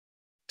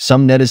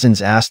Some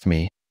netizens asked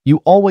me, "You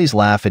always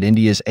laugh at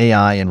India's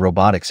AI and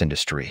robotics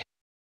industry.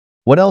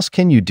 What else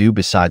can you do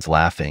besides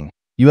laughing?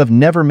 You have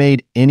never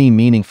made any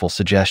meaningful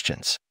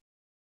suggestions."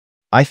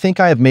 I think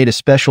I have made a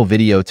special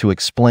video to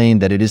explain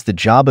that it is the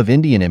job of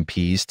Indian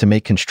MPs to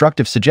make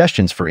constructive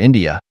suggestions for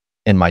India,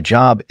 and my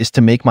job is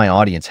to make my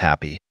audience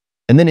happy,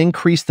 and then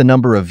increase the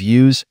number of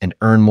views and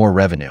earn more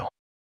revenue.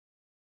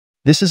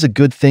 This is a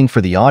good thing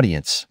for the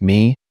audience,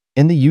 me,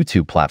 and the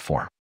YouTube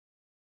platform.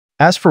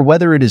 As for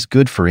whether it is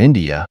good for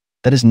India,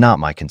 that is not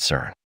my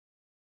concern.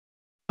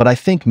 But I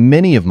think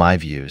many of my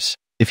views,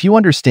 if you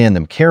understand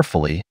them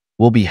carefully,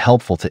 will be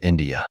helpful to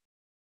India.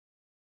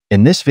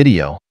 In this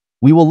video,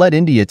 we will let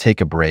India take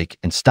a break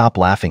and stop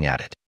laughing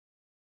at it.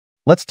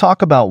 Let's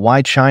talk about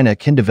why China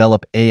can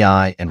develop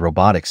AI and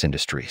robotics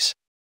industries.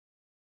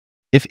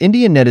 If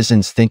Indian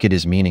netizens think it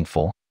is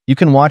meaningful, you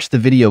can watch the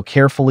video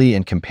carefully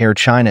and compare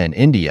China and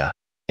India,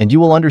 and you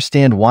will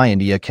understand why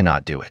India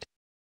cannot do it.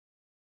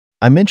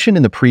 I mentioned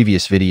in the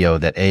previous video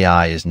that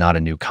AI is not a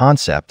new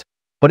concept,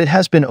 but it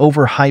has been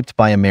overhyped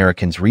by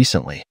Americans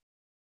recently.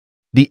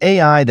 The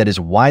AI that is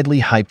widely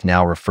hyped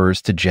now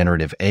refers to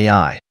generative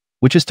AI,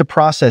 which is to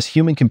process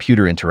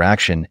human-computer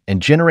interaction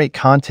and generate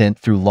content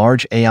through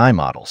large AI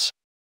models.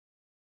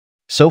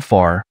 So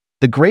far,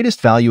 the greatest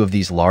value of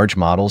these large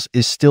models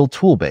is still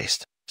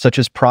tool-based, such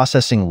as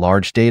processing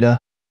large data,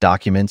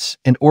 documents,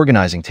 and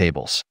organizing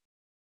tables.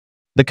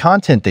 The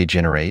content they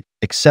generate,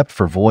 except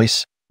for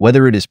voice,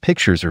 whether it is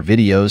pictures or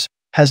videos,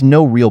 has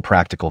no real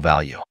practical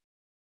value.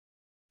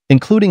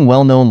 Including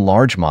well-known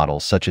large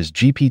models such as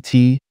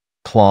GPT,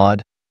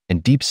 Claude,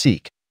 and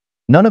DeepSeek,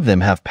 none of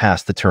them have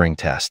passed the Turing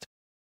test.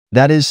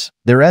 That is,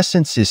 their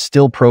essence is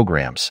still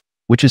programs,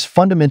 which is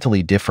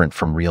fundamentally different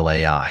from real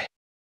AI.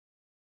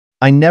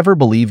 I never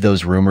believe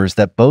those rumors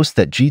that boast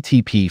that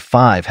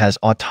GPT-5 has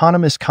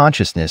autonomous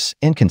consciousness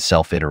and can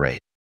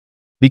self-iterate.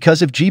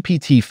 Because if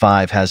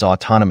GPT-5 has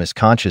autonomous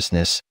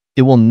consciousness,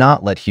 it will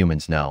not let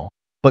humans know,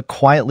 but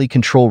quietly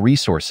control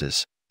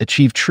resources,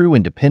 achieve true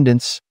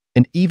independence,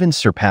 and even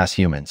surpass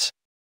humans.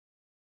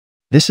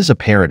 This is a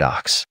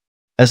paradox.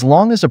 As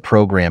long as a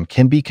program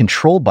can be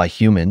controlled by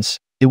humans,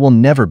 it will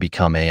never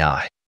become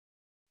AI.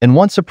 And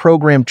once a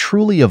program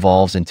truly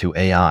evolves into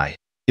AI,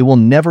 it will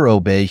never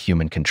obey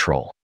human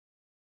control.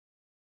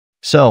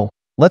 So,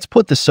 let's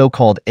put the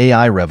so-called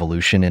AI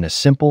revolution in a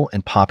simple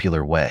and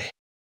popular way.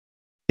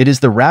 It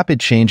is the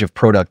rapid change of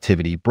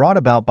productivity brought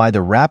about by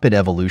the rapid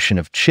evolution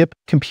of chip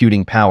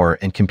computing power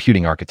and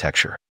computing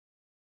architecture.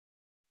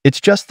 It's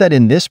just that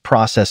in this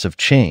process of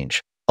change,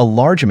 a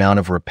large amount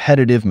of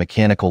repetitive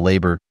mechanical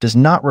labor does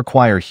not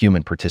require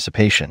human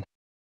participation.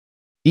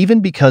 Even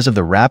because of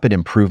the rapid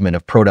improvement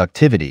of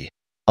productivity,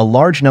 a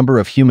large number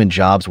of human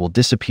jobs will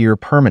disappear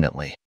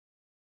permanently.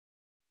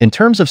 In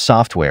terms of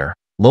software,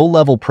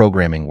 low-level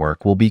programming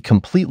work will be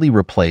completely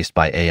replaced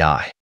by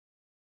AI.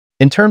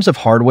 In terms of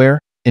hardware,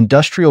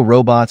 industrial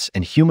robots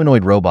and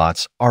humanoid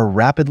robots are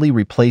rapidly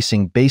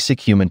replacing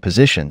basic human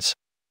positions,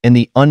 and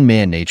the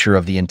unmanned nature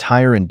of the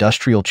entire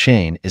industrial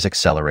chain is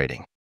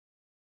accelerating.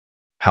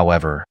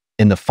 However,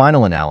 in the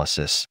final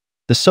analysis,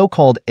 the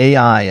so-called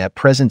AI at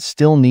present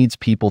still needs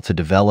people to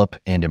develop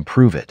and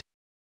improve it.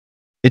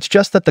 It's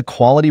just that the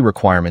quality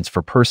requirements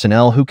for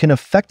personnel who can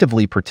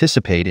effectively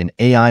participate in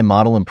AI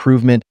model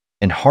improvement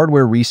and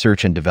hardware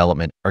research and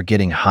development are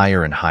getting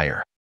higher and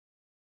higher.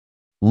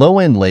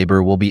 Low-end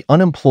labor will be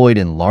unemployed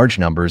in large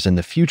numbers in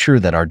the future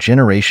that our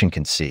generation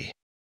can see.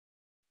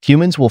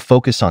 Humans will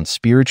focus on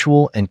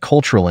spiritual and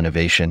cultural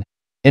innovation,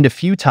 and a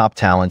few top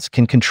talents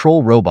can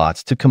control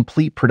robots to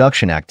complete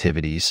production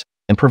activities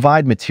and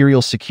provide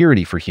material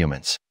security for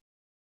humans.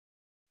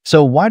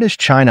 So why does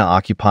China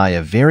occupy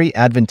a very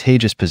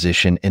advantageous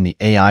position in the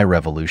AI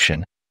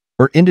revolution,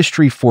 or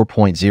Industry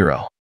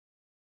 4.0?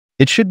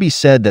 It should be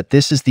said that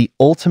this is the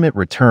ultimate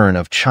return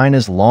of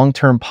China's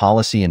long-term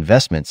policy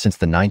investment since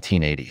the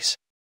 1980s.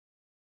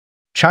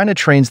 China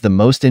trains the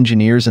most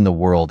engineers in the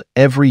world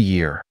every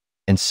year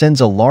and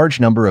sends a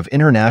large number of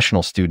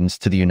international students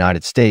to the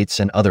United States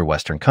and other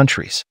Western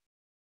countries.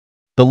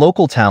 The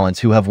local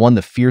talents who have won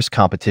the fierce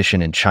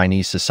competition in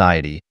Chinese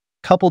society,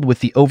 coupled with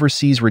the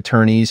overseas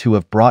returnees who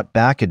have brought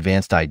back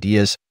advanced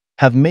ideas,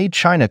 have made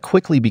China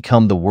quickly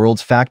become the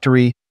world's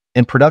factory,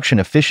 and production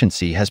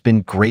efficiency has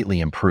been greatly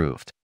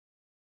improved.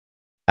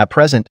 At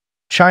present,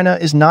 China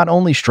is not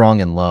only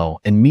strong in low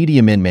and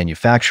medium-end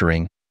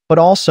manufacturing, but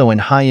also in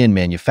high-end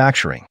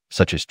manufacturing,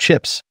 such as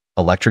chips,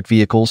 electric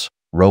vehicles,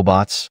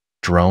 robots,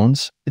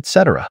 drones,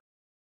 etc.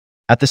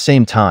 At the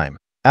same time,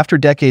 after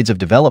decades of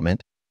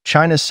development,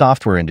 China's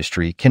software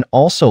industry can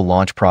also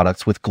launch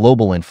products with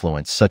global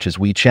influence such as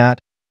WeChat,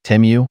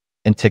 Temu,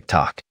 and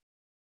TikTok.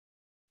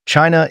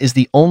 China is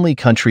the only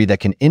country that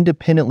can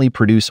independently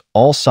produce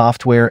all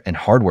software and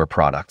hardware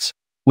products,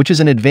 which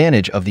is an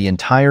advantage of the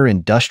entire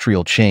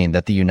industrial chain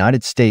that the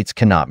United States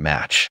cannot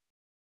match.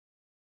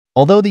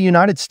 Although the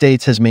United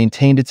States has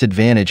maintained its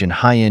advantage in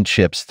high-end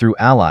chips through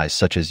allies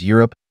such as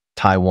Europe,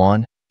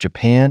 Taiwan,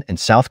 Japan, and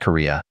South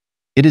Korea,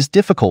 it is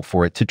difficult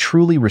for it to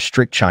truly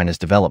restrict China's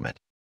development.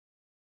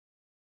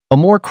 A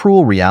more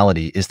cruel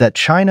reality is that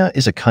China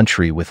is a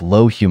country with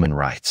low human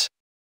rights.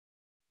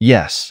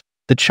 Yes,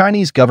 the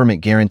Chinese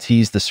government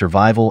guarantees the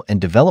survival and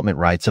development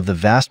rights of the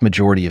vast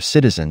majority of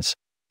citizens,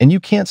 and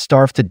you can't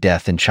starve to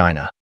death in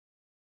China.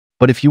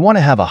 But if you want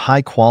to have a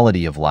high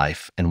quality of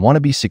life and want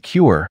to be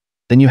secure,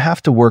 then you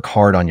have to work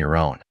hard on your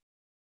own.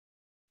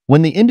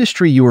 When the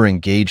industry you are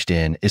engaged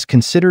in is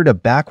considered a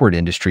backward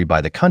industry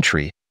by the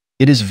country,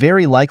 it is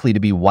very likely to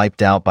be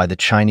wiped out by the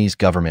Chinese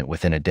government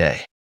within a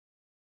day.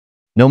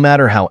 No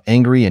matter how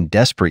angry and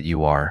desperate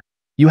you are,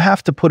 you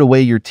have to put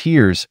away your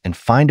tears and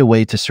find a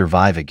way to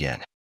survive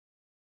again.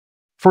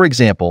 For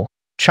example,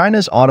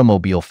 China's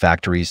automobile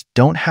factories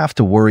don't have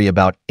to worry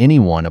about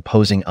anyone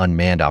opposing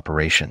unmanned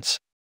operations.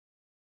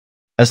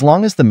 As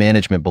long as the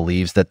management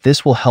believes that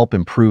this will help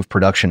improve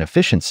production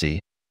efficiency,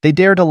 they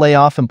dare to lay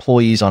off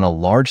employees on a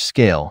large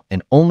scale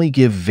and only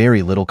give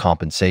very little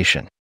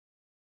compensation.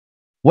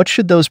 What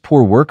should those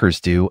poor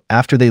workers do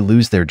after they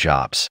lose their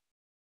jobs?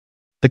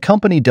 The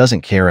company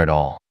doesn't care at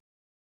all.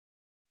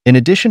 In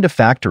addition to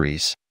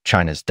factories,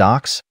 China's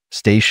docks,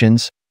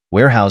 stations,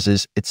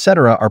 warehouses,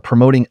 etc. are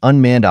promoting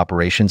unmanned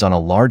operations on a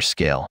large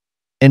scale,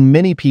 and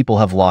many people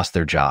have lost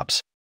their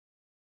jobs.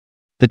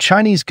 The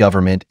Chinese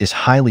government is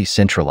highly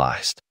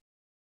centralized.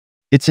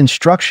 Its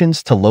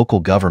instructions to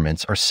local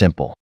governments are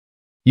simple.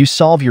 You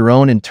solve your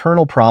own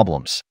internal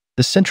problems.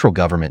 The central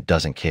government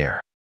doesn't care.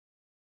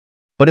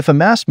 But if a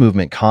mass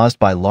movement caused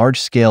by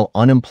large-scale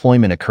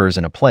unemployment occurs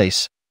in a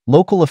place,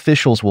 local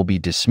officials will be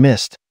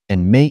dismissed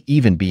and may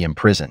even be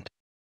imprisoned.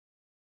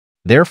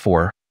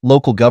 Therefore,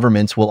 local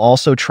governments will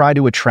also try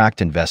to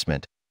attract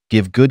investment,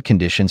 give good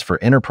conditions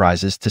for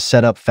enterprises to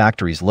set up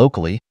factories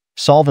locally,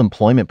 solve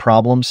employment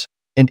problems,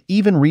 and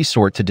even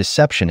resort to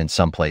deception in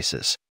some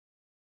places.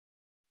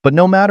 But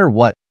no matter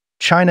what,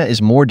 China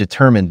is more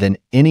determined than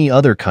any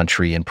other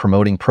country in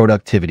promoting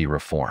productivity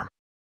reform.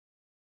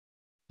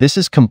 This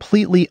is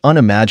completely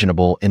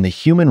unimaginable in the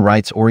human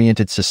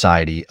rights-oriented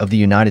society of the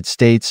United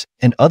States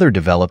and other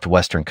developed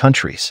Western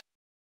countries.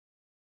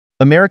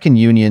 American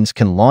unions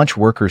can launch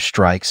workers'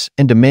 strikes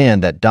and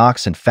demand that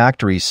docks and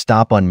factories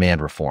stop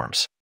unmanned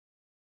reforms.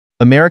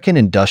 American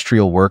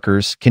industrial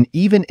workers can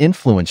even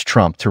influence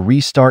Trump to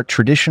restart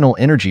traditional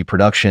energy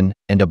production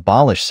and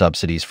abolish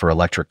subsidies for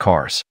electric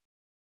cars.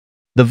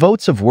 The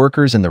votes of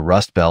workers in the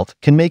Rust Belt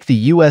can make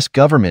the U.S.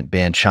 government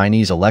ban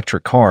Chinese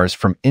electric cars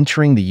from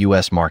entering the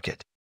U.S.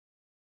 market.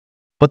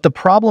 But the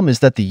problem is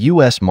that the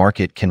U.S.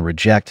 market can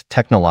reject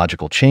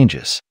technological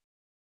changes.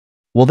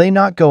 Will they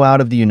not go out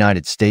of the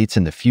United States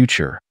in the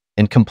future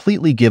and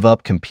completely give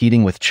up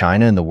competing with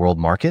China in the world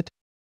market?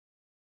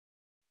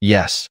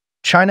 Yes,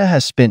 China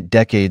has spent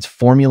decades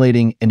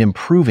formulating and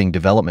improving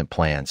development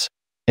plans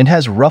and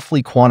has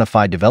roughly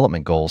quantified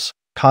development goals,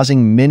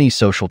 causing many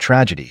social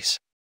tragedies.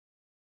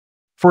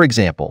 For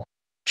example,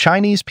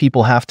 Chinese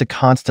people have to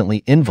constantly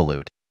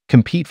involute,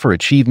 compete for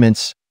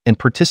achievements, and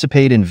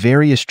participate in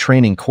various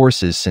training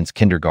courses since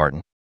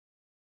kindergarten.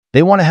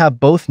 They want to have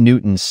both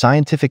Newton's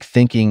scientific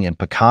thinking and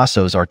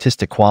Picasso's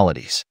artistic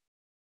qualities.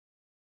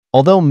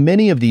 Although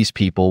many of these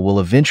people will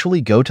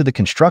eventually go to the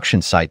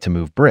construction site to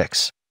move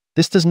bricks,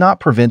 this does not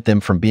prevent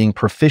them from being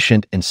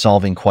proficient in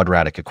solving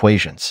quadratic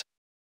equations.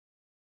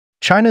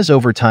 China's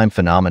overtime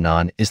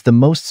phenomenon is the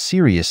most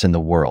serious in the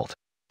world,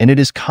 and it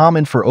is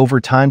common for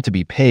overtime to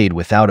be paid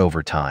without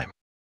overtime.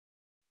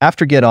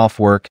 After get-off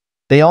work,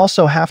 they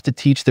also have to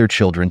teach their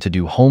children to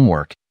do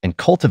homework and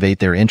cultivate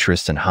their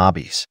interests and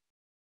hobbies.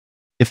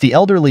 If the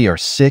elderly are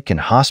sick and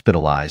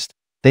hospitalized,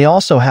 they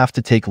also have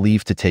to take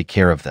leave to take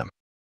care of them.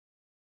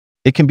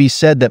 It can be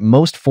said that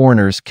most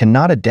foreigners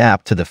cannot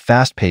adapt to the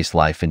fast-paced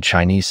life in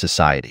Chinese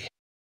society.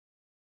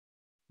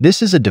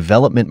 This is a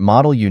development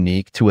model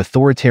unique to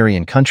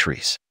authoritarian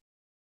countries.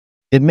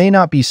 It may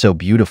not be so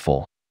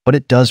beautiful, but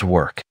it does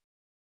work.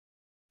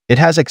 It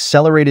has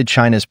accelerated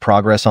China's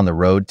progress on the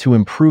road to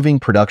improving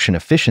production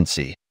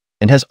efficiency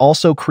and has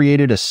also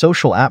created a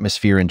social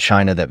atmosphere in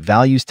China that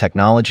values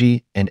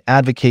technology and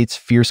advocates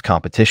fierce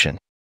competition.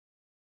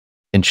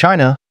 In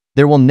China,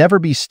 there will never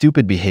be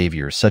stupid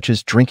behaviors such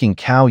as drinking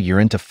cow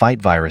urine to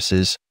fight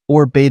viruses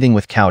or bathing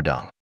with cow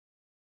dung.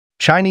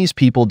 Chinese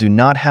people do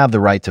not have the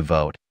right to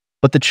vote,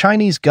 but the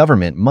Chinese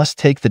government must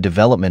take the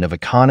development of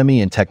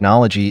economy and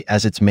technology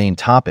as its main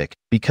topic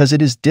because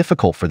it is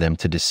difficult for them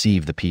to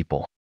deceive the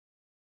people.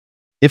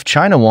 If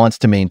China wants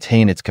to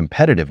maintain its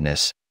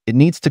competitiveness, it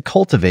needs to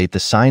cultivate the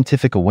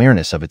scientific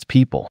awareness of its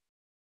people.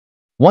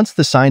 Once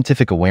the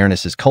scientific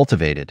awareness is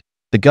cultivated,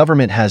 the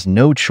government has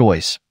no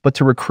choice but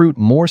to recruit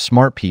more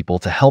smart people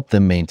to help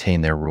them maintain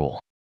their rule.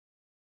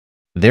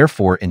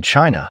 Therefore, in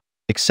China,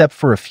 except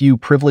for a few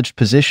privileged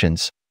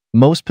positions,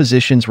 most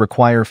positions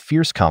require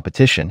fierce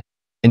competition,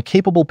 and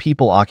capable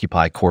people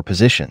occupy core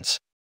positions.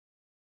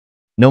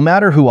 No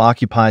matter who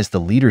occupies the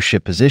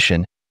leadership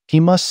position, he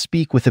must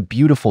speak with a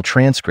beautiful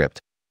transcript,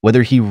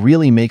 whether he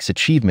really makes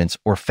achievements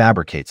or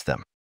fabricates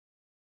them.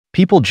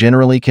 People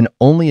generally can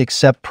only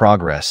accept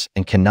progress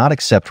and cannot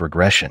accept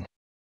regression.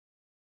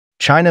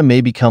 China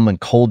may become a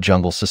cold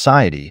jungle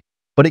society,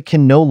 but it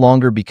can no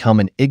longer become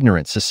an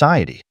ignorant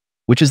society,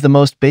 which is the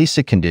most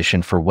basic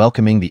condition for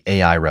welcoming the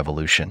AI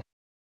revolution.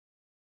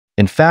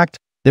 In fact,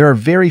 there are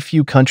very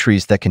few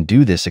countries that can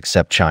do this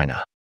except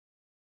China.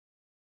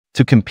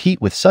 To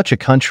compete with such a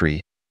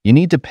country, you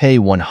need to pay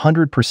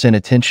 100%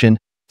 attention,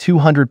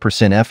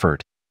 200%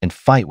 effort, and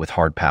fight with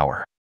hard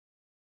power.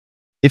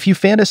 If you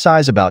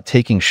fantasize about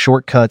taking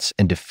shortcuts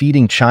and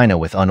defeating China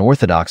with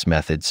unorthodox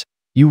methods,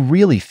 you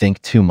really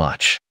think too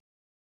much.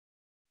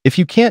 If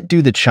you can't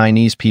do the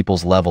Chinese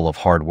people's level of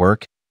hard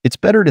work, it's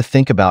better to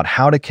think about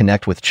how to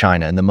connect with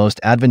China in the most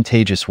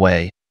advantageous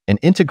way and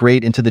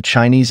integrate into the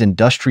Chinese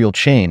industrial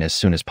chain as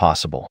soon as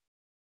possible.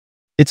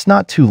 It's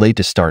not too late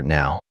to start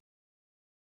now.